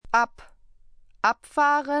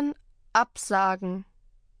abfahren, absagen.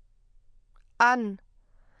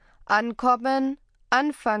 Ankommen,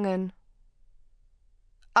 anfangen.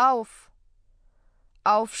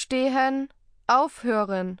 Aufstehen,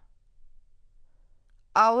 aufhören.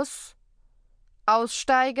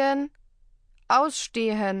 Aussteigen,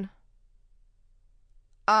 ausstehen.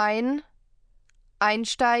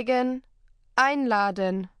 Einsteigen,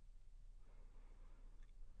 einladen.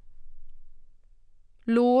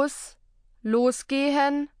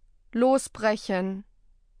 Losgehen, losbrechen.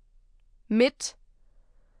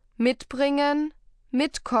 Mitbringen,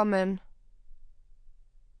 mitkommen.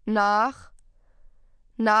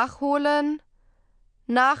 Nachholen,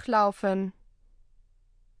 nachlaufen.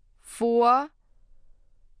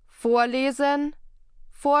 Vorlesen,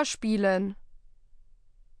 vorspielen.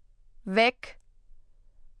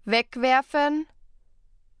 Wegwerfen,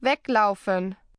 weglaufen.